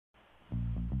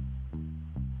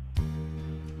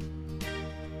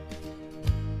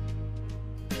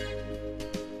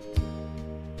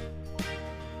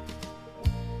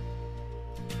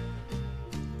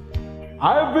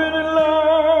I've been in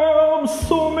love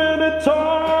so many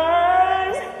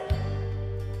times,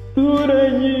 thought I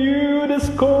knew the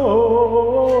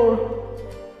score.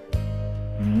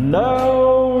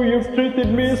 Now you've treated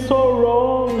me so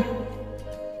wrong,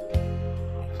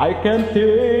 I can't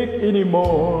take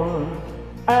anymore.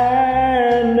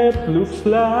 And it looks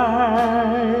like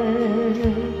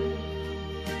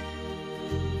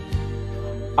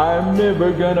I'm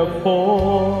never gonna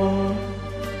fall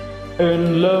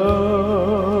in love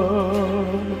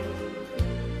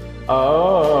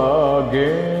again.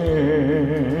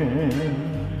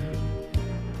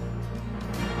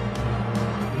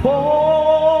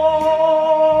 Fall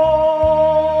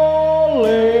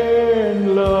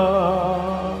in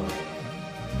love,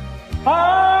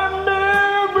 I'm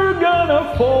never gonna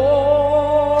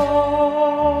fall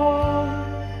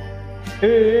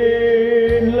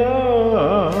in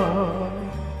love.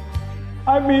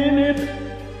 I mean it.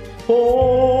 Fall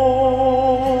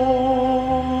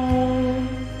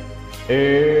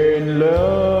in love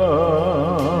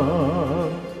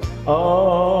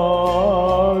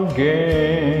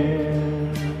again.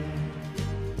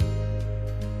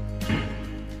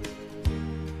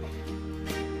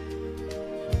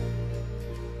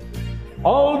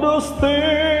 All those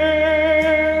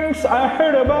things I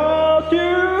heard about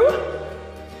you,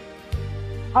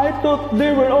 I thought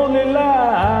they were only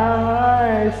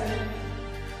lies.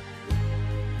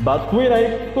 But when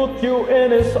I put you in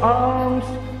his arms,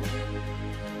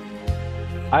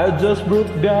 I just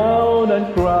broke down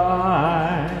and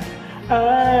cried.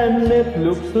 And it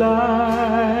looks like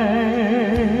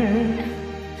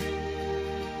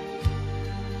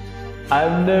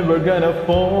I'm never gonna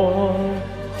fall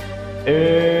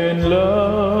in love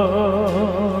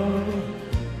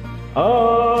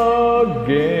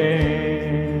again.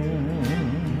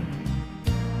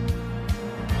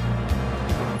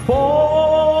 Fall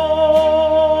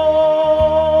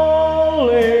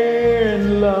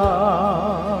in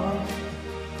love.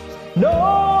 No,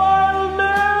 I'm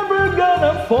never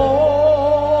gonna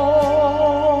fall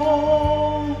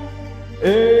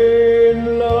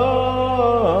in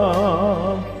love.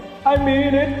 I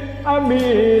mean it, I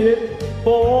mean it.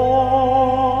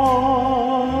 Fall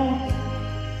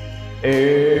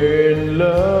in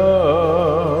love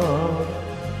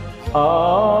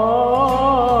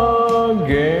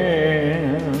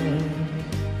again.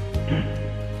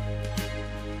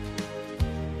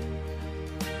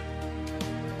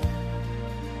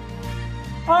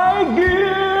 I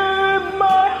give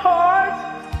my heart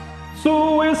so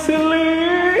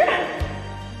easily,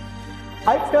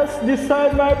 I cast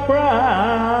aside my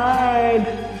pride.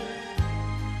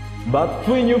 But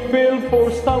when you feel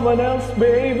for someone else,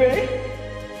 baby,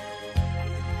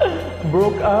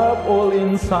 broke up all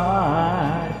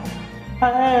inside.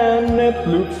 And it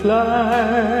looks like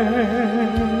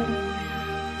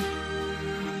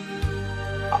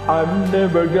I'm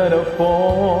never gonna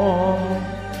fall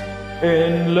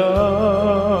in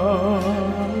love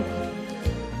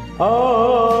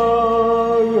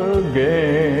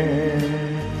again.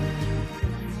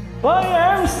 I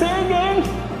am singing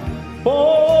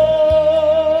fall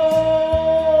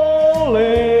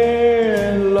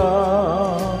in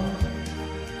love.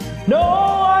 No,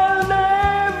 I'm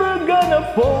never gonna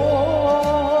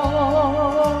fall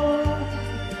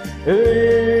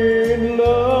in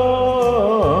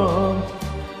love.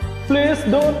 Please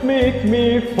don't make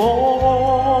me fall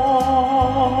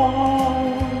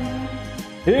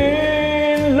in